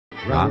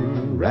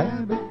run,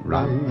 rabbit,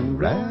 run,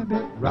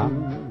 rabbit,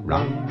 run,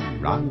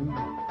 run, run.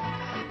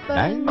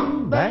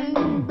 Bang,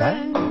 bang,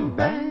 bang,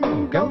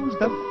 bang goes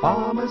the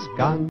farmer's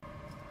gun.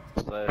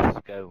 Let's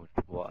go.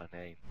 What a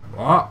name.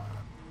 What?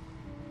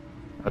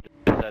 I just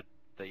said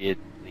that your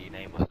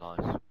name was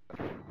nice.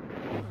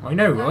 I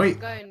know, right?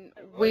 Scone,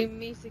 we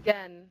meet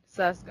again,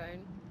 Sir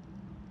Scone.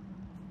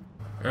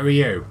 Who are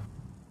you?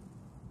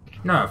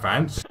 No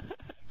offense.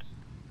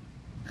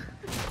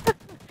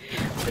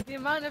 With the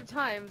amount of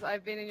times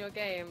I've been in your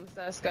game,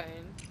 Sir Scone.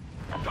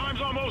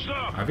 Time's almost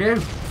up. Have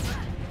you?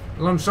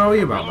 Well, I'm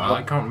sorry about that.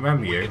 I can't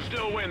remember you.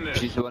 Still win this.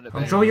 She's the one that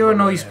I'm sure you're a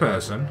nice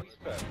person.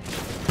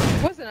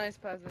 He was a nice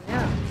person,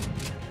 yeah.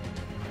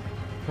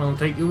 Well, I'll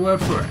take your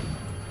word for it.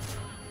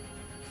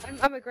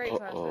 I'm a great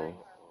person.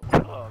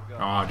 Oh god.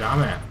 Oh,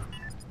 damn it.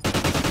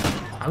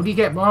 How'd you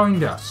get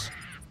behind us?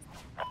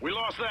 We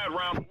lost that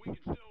round, but we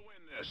can still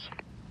win this.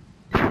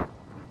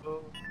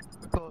 Oh,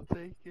 I can't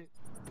take it.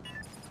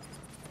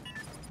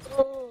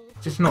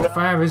 It's just not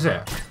fair, is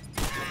it?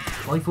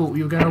 I thought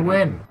we were going to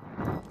win.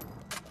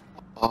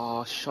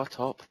 Oh, shut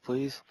up,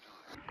 please.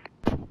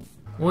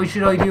 Why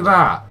should I do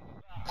that?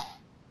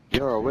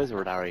 You're a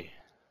wizard, Harry.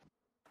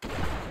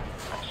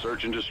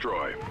 Search and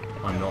destroy.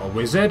 I'm not a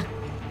wizard,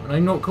 and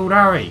I'm not called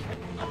Harry.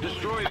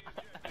 Destroy.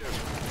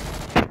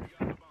 I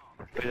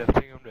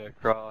think I'm gonna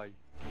cry.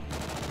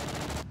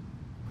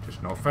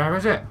 Just not fair,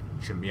 is it?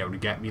 You shouldn't be able to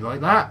get me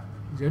like that.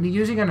 He's only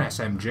using an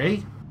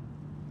SMG.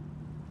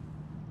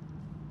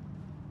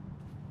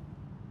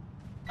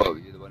 Oh,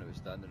 you're the one who was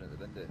standing at the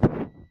window.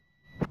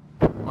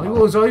 I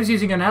was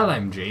using an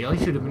LMG. I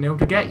should have been able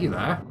to get you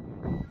there.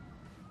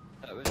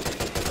 That window.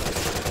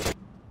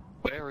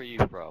 Where are you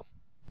from?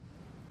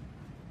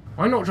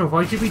 I'm not sure if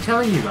I should be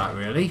telling you that,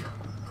 really.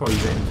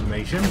 Private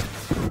information.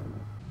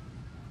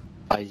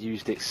 I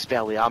used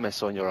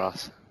Expelliarmus on your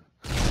ass.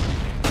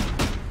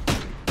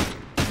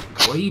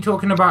 What are you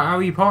talking about,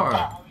 Harry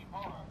Potter?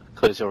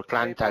 Cause your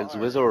granddad's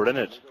wizard,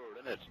 innit?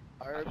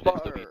 Harry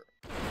Potter.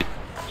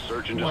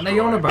 Search and What are destroy. they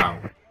on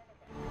about?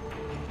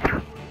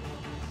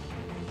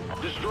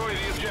 Destroy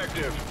the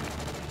objective.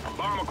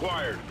 Bomb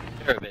acquired.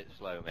 You're a bit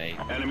slow, mate.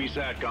 Enemy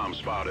SATCOM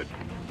spotted.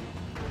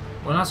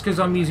 Well, that's because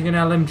I'm using an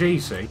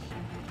LMG, see?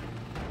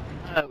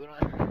 No, we're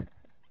not.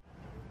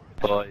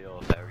 Oh,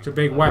 you're very It's a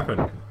big weapon.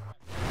 Oh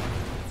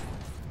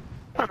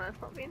no,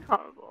 it's not being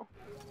horrible.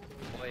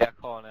 Boy, I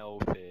can't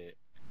help it.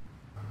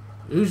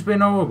 Who's been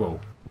horrible?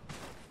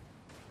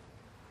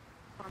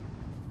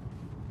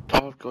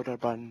 I've got a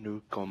brand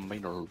new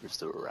combiner,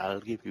 mister. I'll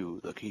give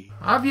you the key.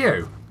 Have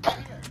you?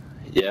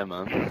 Yeah,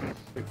 man.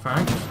 Big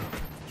thanks.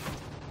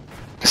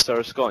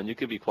 Sir Scott, you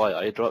can be quiet.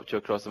 I dropped you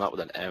across the map with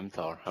an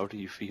MTAR. How do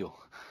you feel?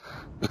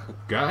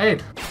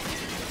 Gutted.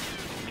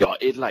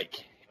 Got it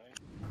like.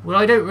 Well,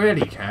 I don't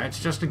really care.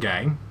 It's just a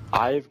game.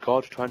 I've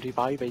got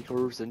 25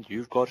 acres and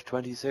you've got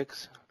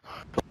 26.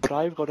 But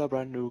I've got a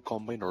brand new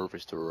combiner,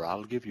 mister.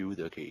 I'll give you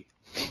the key.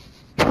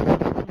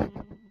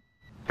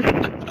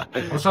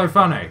 What's so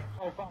funny?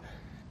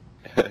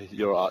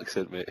 Your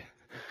accent, mate.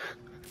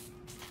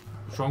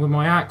 What's wrong with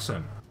my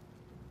accent?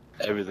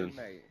 Everything.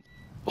 Mate.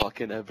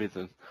 Fucking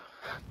everything.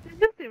 There's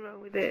nothing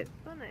wrong with it, it's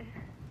funny.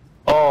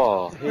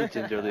 Oh, hey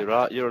Gingerly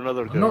Rat, you're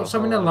another girl. I'm not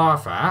something to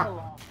laugh at.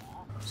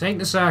 This ain't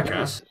the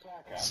circus.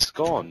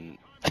 Scone.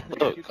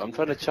 Look, I'm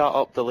trying to chat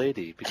up the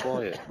lady. Be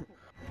quiet.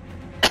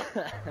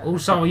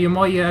 Also, you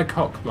might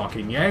cock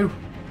blocking you.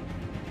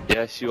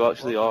 Yes, you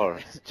actually are.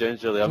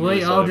 Gingerly, I'm Wait,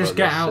 really I'll sorry just about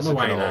get this. out of This the is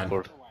way kinda then.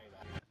 awkward.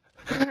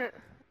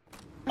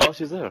 Oh,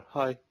 she's there.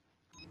 Hi.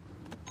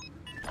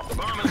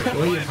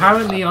 Well,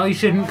 apparently I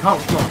shouldn't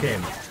cock block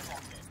him.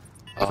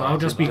 So I'll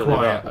just be Gingerly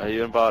quiet. Rat, are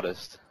you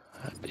embarrassed?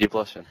 Are you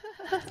blushing?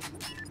 Yeah.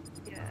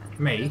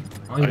 Me?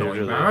 I'm Are you not really?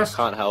 embarrassed.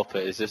 Can't help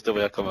it. It's just the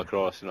way I come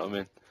across. You know what I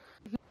mean?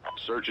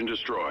 Search and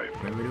destroy.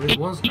 Remember who it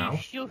was now?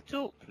 Shut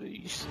up,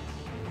 please.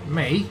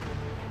 Me?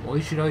 Why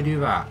should I do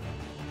that?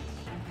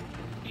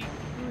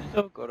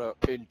 I've got a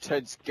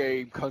intense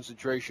game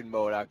concentration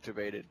mode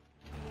activated.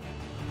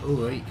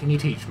 Alright, can you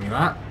teach me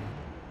that?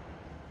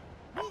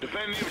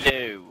 Defend the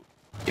objective. No.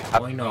 You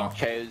have Why not?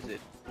 chosen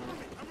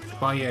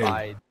By you.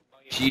 by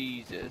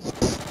Jesus.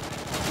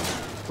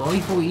 But I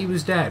thought he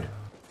was dead.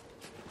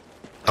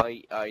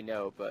 I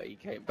know, but he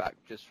came back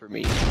just for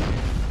me.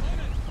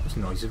 That's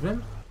nice of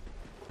him.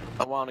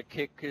 I want to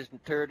kick his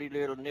dirty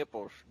little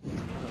nipples.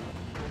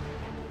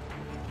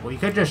 Well, you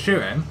could just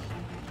shoot him.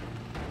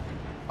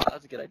 Oh,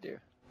 that's a good idea.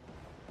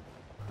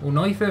 Or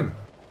knife him.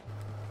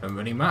 Doesn't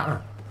really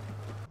matter.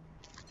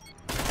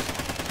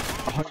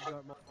 I hope you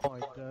don't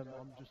mind,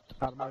 I'm just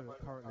at the moment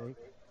currently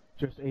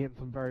just eating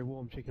some very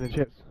warm chicken and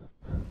chips.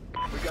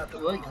 We got the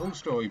right whole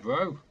story,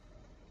 bro.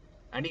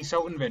 Any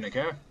salt and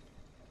vinegar?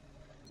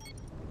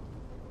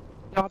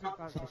 Yeah, I've been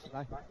fancy this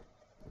today.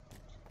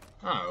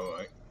 Oh,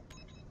 alright.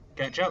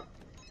 Ketchup?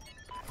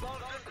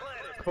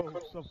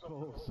 Of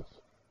course.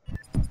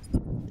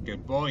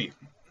 Good boy.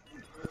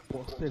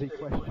 What a silly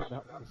question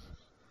that was.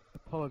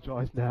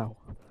 Apologise now.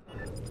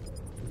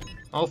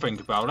 I'll think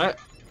about it.